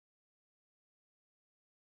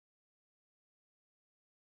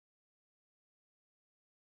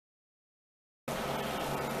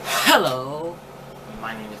Hello,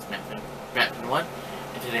 my name is Matt1,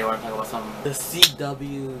 and today we're going to talk about some the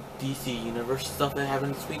CW DC Universe stuff that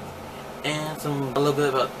happened this week, and a little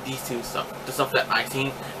bit about DC stuff, the stuff that I've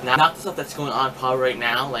seen, not the stuff that's going on probably right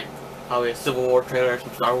now, like probably a Civil War trailer or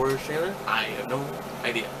some Star Wars trailer. I have no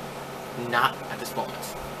idea, not at this moment.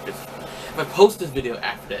 If I post this video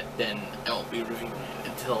after that, then I won't be reviewing it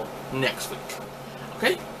until next week.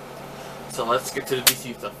 Okay? So let's get to the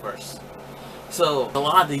DC stuff first. So, a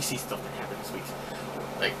lot of DC stuff that happened this week.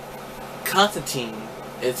 Like, Constantine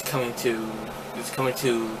is coming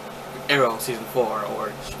to Arrow Season 4,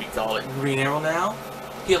 or should we call it Green Arrow now?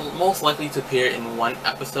 He'll most likely to appear in one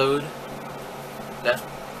episode. That's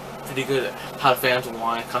pretty good. How the fans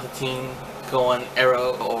want Constantine to go on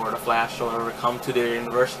Arrow or the Flash or whatever come to their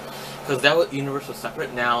universe. Because that universe was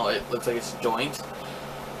separate, now it looks like it's joined.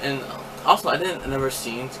 And also, I never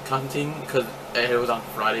seen Constantine because it was on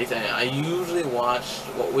Fridays, and I usually watch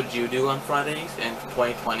What Would You Do on Fridays in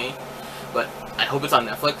 2020. But I hope it's on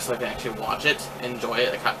Netflix so I can actually watch it, enjoy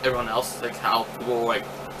it, like how everyone else, like how people like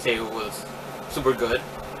say it was super good.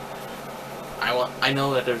 I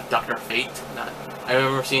know that there's Dr. Fate. I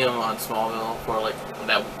remember seeing him on Smallville for like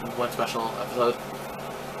that one special episode.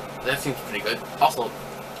 That seems pretty good. Also,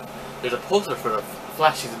 there's a poster for the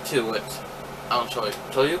Flash Season 2, which I'll show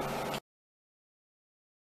you.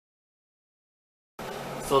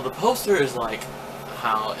 So the poster is like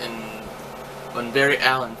how when Barry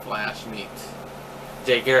Allen Flash meets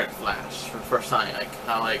Jay Garrick Flash for the first time, like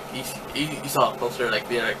how like you saw a poster like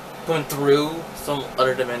they're like going through some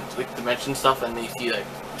other dimension stuff, and they see like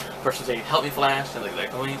person saying "Help me, Flash," and like they're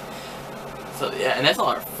going. So yeah, and that's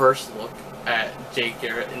our first look at Jay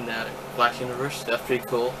Garrick in the Flash universe. That's pretty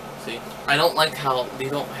cool. See, I don't like how they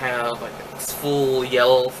don't have like full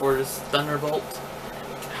yellow for this Thunderbolt.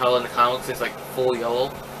 How in the comics it's like full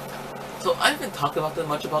yellow. So I haven't talked about that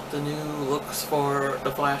much about the new looks for the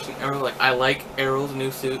Flash and Arrow. Like I like Arrow's new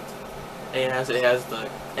suit. It has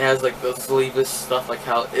like the sleeveless stuff, like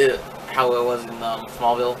how it was in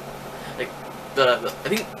Smallville. Like I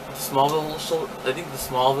think the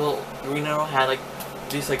Smallville Green Arrow had like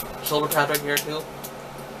these like shoulder pads right here too,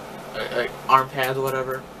 like arm pads or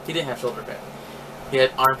whatever. He didn't have shoulder pads. He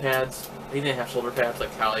had arm pads. He didn't have shoulder pads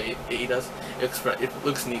like how he does. It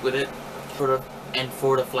looks neat with it, sort of. And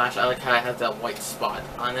for the Flash, I like how it has that white spot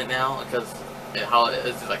on it now, because how it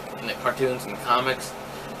is like in the cartoons and comics.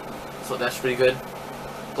 So that's pretty good.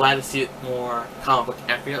 Glad to see it more comic book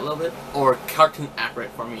accurate a little bit, or cartoon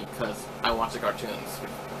accurate for me, because I watch the cartoons.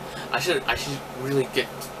 I should really get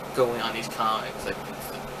going on these comics. Like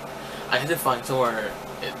I had to find somewhere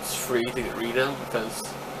it's free to read them, because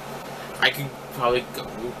I could probably go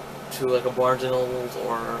to like a Barnes & Nobles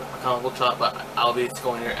or a comic book shop, but I'll be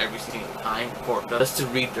going there every single time for just to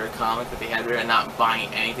read their comic that they have there and not buying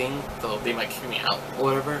anything, so they might kick me out or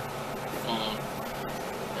whatever.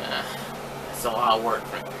 It's a lot of work,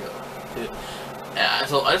 frankly.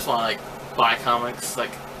 So I just want to like buy comics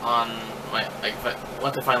like on my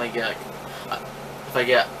once I finally get like if I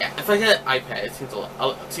get an iPad,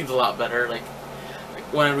 it seems a lot better. Like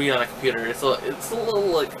when I read on a computer, it's a little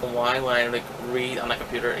like why when I like read on a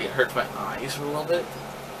computer, it hurts my eyes for a little bit.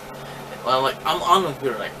 Well, like I'm on the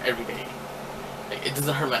computer like every day, like it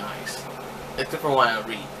doesn't hurt my eyes, except for when I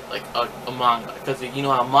read like a manga, because you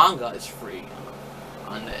know how manga is free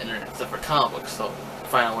on the internet, except for comic books. So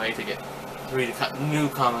find a way to read new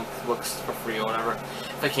comic books for free or whatever.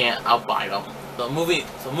 If I can't, I'll buy them. So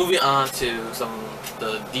moving on to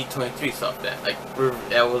the D23 stuff that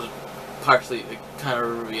was partially kind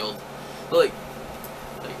of revealed, but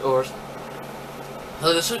they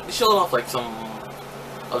showed off like some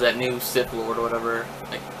of that new Sith Lord or whatever,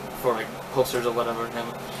 like for like posters or whatever him,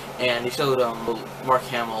 and he showed Mark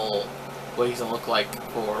Hamill what he's gonna look like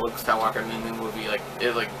for Luke Skywalker in the new movie. Like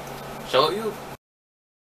it show it you.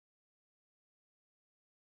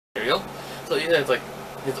 There you go. So yeah, it's like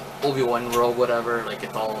his Obi-Wan robe, whatever. Like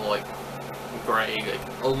it's all like gray,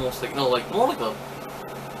 like almost like more like a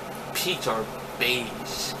peach or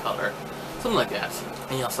beige color, something like that.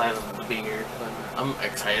 And he also has a beard. I'm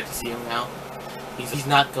excited to see him now. He's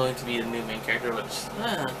not going to be the new main character, which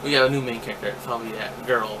we have a new main character. It's probably that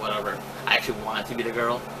girl, whatever. I actually want it to be the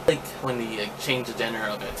girl. Like when they changed the gender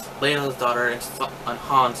of it, Leia's daughter and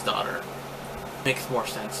Han's daughter, makes more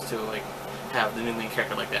sense to like have the new main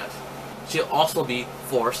character like that. She'll also be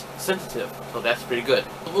force sensitive, so that's pretty good.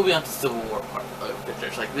 Moving on to Civil War part of the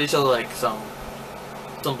pictures, like they show like some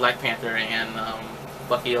Black Panther and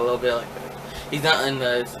Bucky a little bit. Like he's not in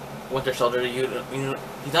the Winter Soldier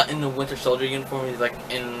he's not in the Winter Soldier uniform. He's like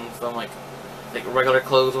in some like regular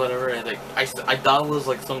clothes or whatever. And like I thought it was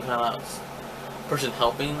like some kind of person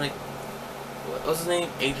helping, like, what was his name?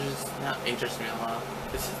 Not Aegis Mila.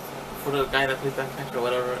 This is for the guy that plays that character or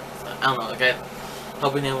whatever. I don't know, the guy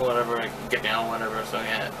helping him or whatever, like, get down or whatever, so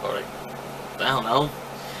yeah, or like, I don't know.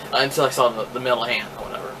 Until I saw the middle hand or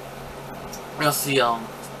whatever. I also see,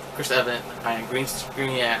 Chris Evans behind a green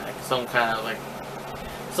screen, yeah, like, some kind of, like,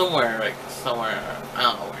 somewhere, I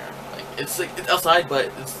don't know where. Like, it's outside,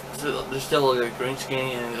 but there's still like, a green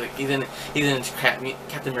screen, and like he's in his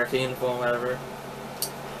Captain America uniform, whatever,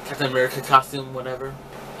 Captain America costume, whatever.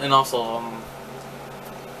 And also,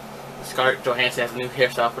 Scarlett Johansson has a new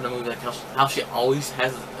hairstyle for the movie, like how she always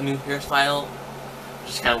has a new hairstyle,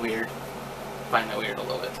 which is kind of weird. I find that weird a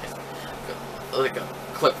little bit. Like a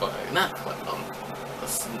clip, not a clip,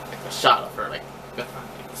 like a shot of her, like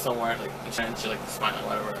somewhere, like she like smiling,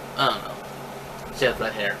 whatever. I don't know. She has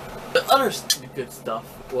red hair. The other good stuff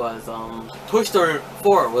was Toy Story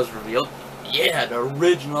 4 was revealed. Yeah, the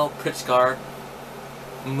original Pixar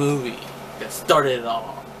movie that started it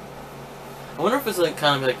all. I wonder if it's like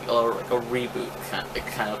kind of like a reboot, kind of,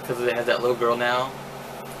 because it has that little girl now.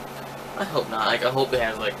 I hope not. Like, I hope it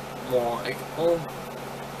has like more like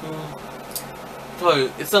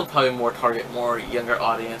probably it's still probably more target more younger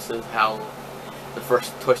audiences. How the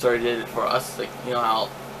first Toy Story did it for us, like, you know how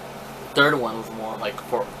the third one was more like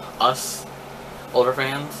for us older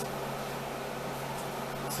fans.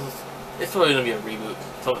 So it's probably gonna be a reboot,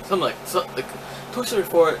 something like Toy Story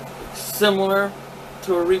 4, similar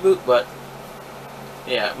to a reboot, but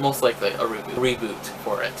yeah, most likely a reboot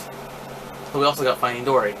for it. So we also got Finding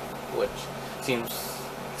Dory, which seems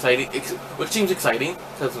exciting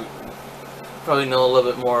because we probably know a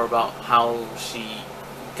little bit more about how she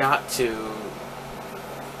got to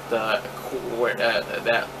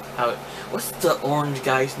what's the orange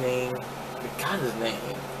guy's name? I got his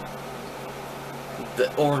name.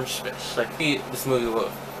 The orange fish. Like, this movie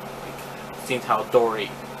will seems how Dory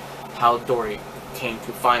came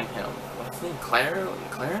to find him. What's his name?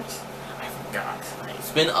 Clarence? I forgot.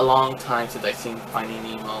 It's been a long time since I've seen Finding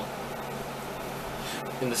Nemo.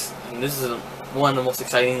 And this is one of the most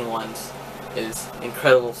exciting ones. Is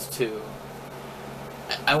Incredibles 2.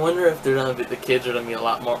 I wonder if the kids are gonna be a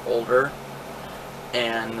lot more older,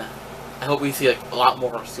 and I hope we see like a lot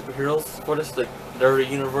more superheroes for this, like their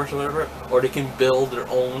universe or whatever, or they can build their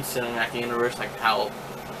own cinematic universe like how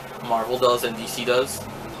Marvel does and DC does,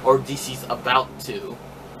 or DC's about to.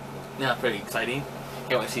 Yeah, pretty exciting.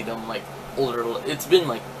 Can't wait to see them like older. It's been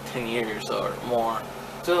like 10 years or more.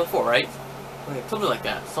 2004, right? Something like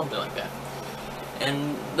that.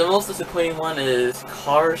 And the most disappointing one is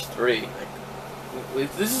Cars 3.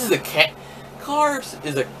 Like, this is Cars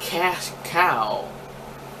is a cash cow.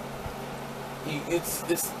 It's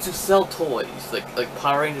to sell toys, like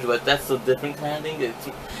Power Rangers, but that's a different kind of thing.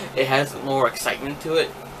 It has more excitement to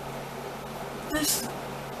it. This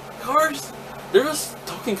Cars, they're just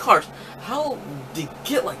talking cars. How did they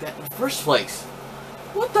get like that in the first place?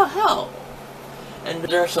 What the hell? And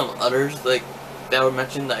there are some others like that were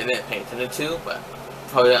mentioned that I didn't pay attention to, but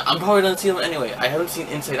I'm probably gonna see them anyway. I haven't seen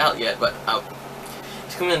Inside Out yet, but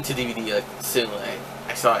it's coming into DVD like soon.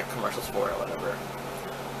 I saw like commercials for it or whatever.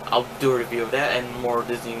 I'll do a review of that and more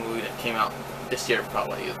Disney movie that came out this year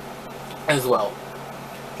probably as well.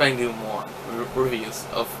 Trying to do more reviews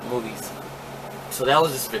of movies. So that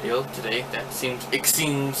was this video today. That seems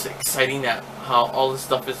exciting that how all this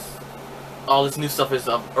new stuff is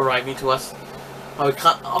arriving to us.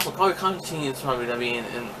 Probably Constantine is probably gonna be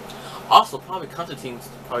Constantine's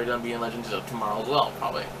probably gonna be in Legends of Tomorrow as well,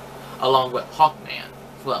 probably, along with Hawkman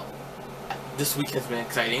as well. This week has been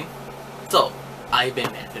exciting. So I've been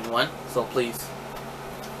Manton1, so please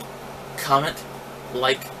comment,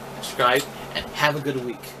 like, subscribe, and have a good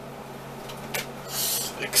week.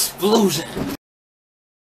 Explosion!